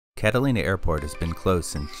Catalina Airport has been closed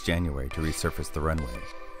since January to resurface the runway.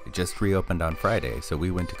 It just reopened on Friday, so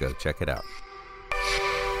we went to go check it out.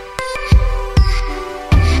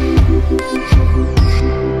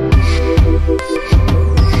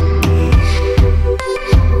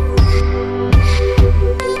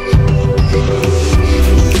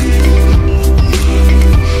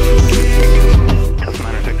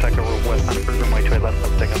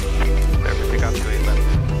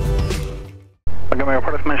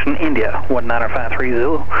 Airport is mentioned India,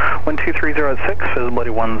 19530, 12306, visibility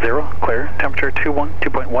 10, clear, temperature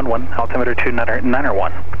 2.11, altimeter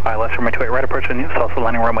 2991, ILS runway 28 right, approach on you, also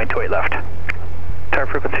landing runway 28 left. Tower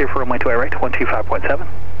frequency for runway 28 right, 125.7,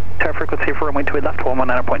 tower frequency for runway 28 left,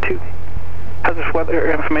 119.2. Hazardous weather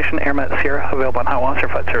information, AirMet Sierra, available on hot water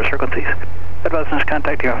flight service frequencies. Advisors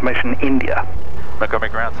contact information India. Montgomery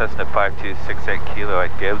ground, Cessna 5268 Kilo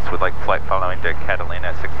at Gibbs, would like flight following to Catalina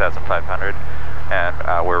at 6500. And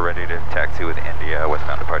we're ready to taxi with India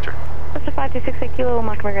westbound departure. Cessna 5268 Kilo,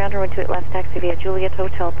 Montgomery ground, runway 28 left, taxi via Juliet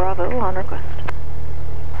Hotel Bravo on request.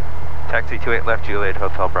 Taxi 28 left, Juliet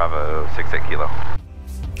Hotel Bravo, 68 Kilo.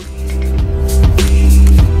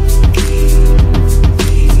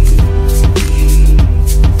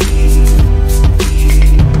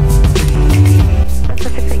 Cessna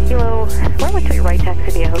 68 Kilo, runway 28 right,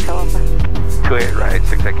 taxi via Hotel Alpha. 28 right,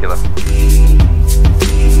 68 Kilo.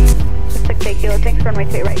 68 Kilo, thanks, runway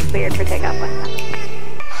 28 right, cleared for takeoff westbound.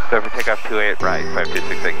 Clear for takeoff 28 right,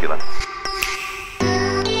 5268 Kilo.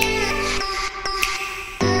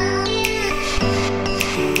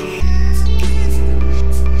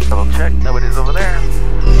 Double check, nobody's over there.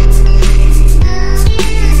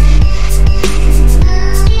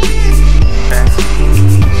 Okay.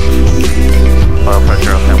 Oil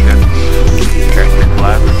pressure will sound good. Airspeed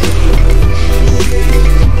flat.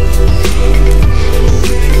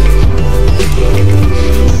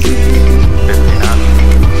 50 knots.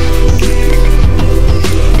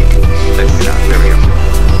 60 knots, there we go.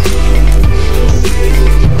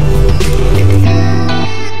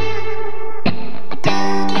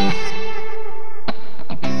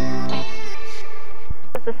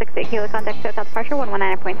 This is 68 Kilo, contact SoCal departure,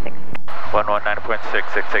 119.6.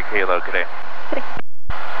 119.6, 68 Kilo, good day. Good day.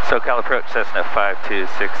 SoCal approach, Cessna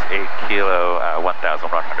 5268 Kilo,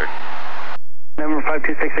 1100. November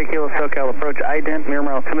 5268 Kilo, SoCal approach, ident,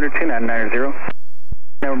 Miramar altimeter 2990.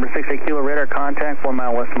 November 68 Kilo, radar contact, 1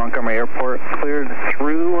 mile west of Montgomery Airport, cleared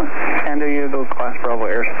through San Diego Class Bravo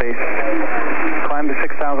airspace. Climb to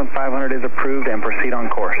 6,500 is approved and proceed on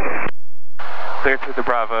course. Cleared through the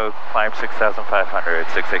Bravo, climb 6,500,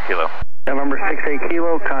 68 Kilo. November 68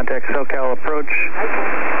 Kilo, contact SoCal approach,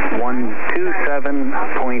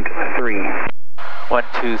 127.3.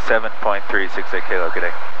 127.3, 68 Kilo, good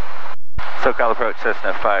day. SoCal approach,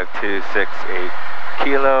 Cessna 5268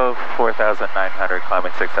 Kilo, 4,900,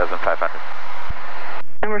 climbing 6,500.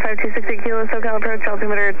 Number 5268 Kilo, SoCal approach,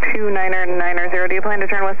 altimeter 2990. Do you plan to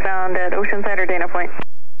turn westbound at Oceanside or Dana Point?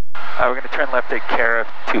 We're going to turn left at Carif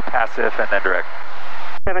to passive and then direct.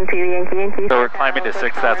 70 Yankee. So we're climbing to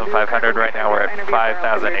 6,500 right now. We're at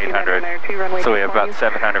 5,800. So we have about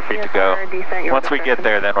 700 feet to go. Once we get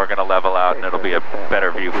there, then we're going to level out and it'll be a better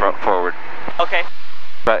view forward. Okay.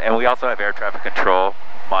 And we also have air traffic control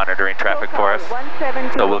monitoring traffic for us.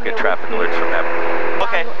 So we'll get traffic alerts from them.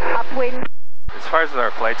 Okay. As far as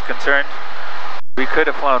our flight's concerned, we could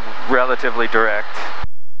have flown relatively direct.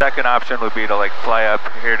 Second option would be to like fly up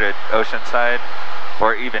here to Oceanside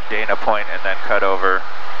or even Dana Point and then cut over.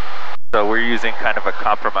 So we're using kind of a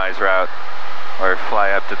compromise route or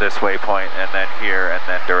fly up to this waypoint and then here and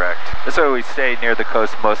then direct. This way we stay near the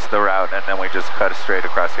coast most of the route and then we just cut straight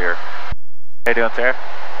across here. How you doing, Sarah?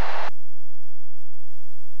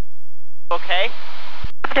 Okay.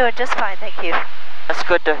 I'm doing just fine, thank you. That's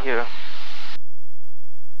good to hear.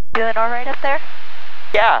 Doing all right up there?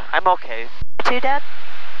 Yeah, I'm okay. You too, Dad?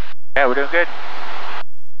 Yeah, we're doing good.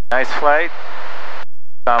 Nice flight.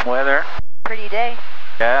 Calm weather. Pretty day.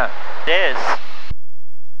 Yeah. It is.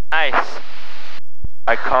 Nice.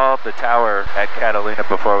 I called the tower at Catalina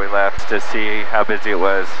before we left to see how busy it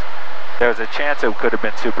was. There was a chance it could have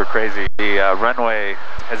been super crazy. The runway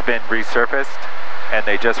has been resurfaced and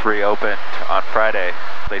they just reopened on Friday.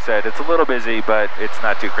 They said it's a little busy, but it's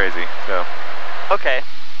not too crazy. So, okay,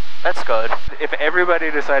 that's good. If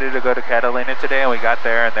everybody decided to go to Catalina today and we got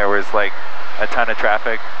there and there was like a ton of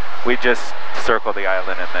traffic, we'd just circle the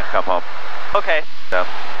island and then come home. Okay. So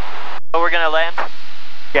we're gonna land?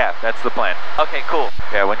 Yeah, that's the plan. Okay, cool.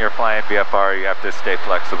 Yeah, when you're flying VFR, you have to stay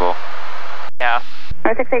flexible. Yeah.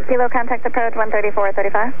 68 Kilo, contact approach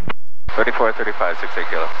 134.35. 3435, 68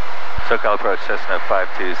 Kilo. SoCal approach, Cessna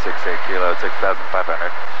 5268 Kilo,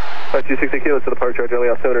 6,500. 526 Kilo to the Park Charge,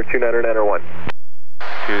 altimeter 29901.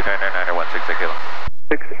 29901, 68 Kilo.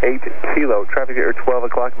 68 Kilo, traffic at 12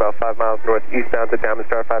 o'clock, about 5 miles northeastbound to Diamond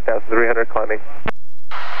Star, 5,300, climbing.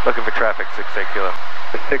 Looking for traffic, 68 Kilo.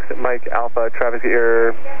 6 Mike Alpha, traffic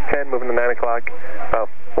at 10, moving to 9 o'clock, about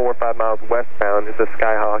 4 or 5 miles westbound. It's a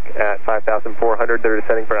Skyhawk at 5,400, they're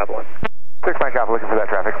descending for Avalon. 6 Mike Alpha, looking for that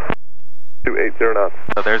traffic. 280 knots.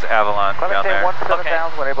 So there's Avalon down there.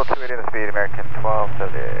 17,000, when able 280 the speed, American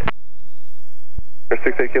 1278.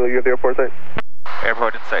 68 Kilo, you have the airport site?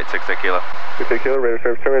 Airport in sight, 68 Kilo. 68 Kilo, radar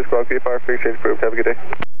service terminus, squawk VFR, free exchange approved. Have a good day.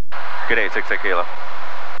 Good day, 68 Kilo.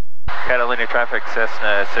 Catalina traffic,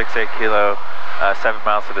 Cessna 68 Kilo, 7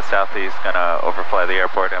 miles to the southeast, gonna overfly the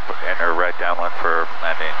airport and enter right downwind for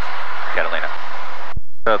landings, Catalina.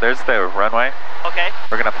 So there's the runway. Okay.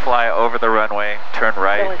 We're gonna fly over the runway, turn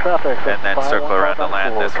right, and then circle around to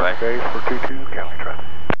land this way. For 22, Catalina traffic.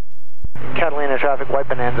 Catalina traffic, White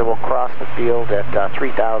Bonanza will cross the field at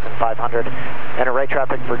 3,500. Enter right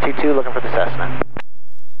traffic for 22, looking for the Cessna.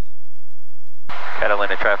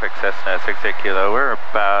 Catalina traffic, Cessna 68 Kilo. We're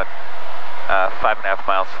about 5.5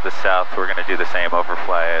 miles to the south. We're gonna do the same,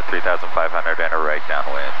 overfly at 3,500, enter right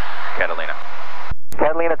downwind.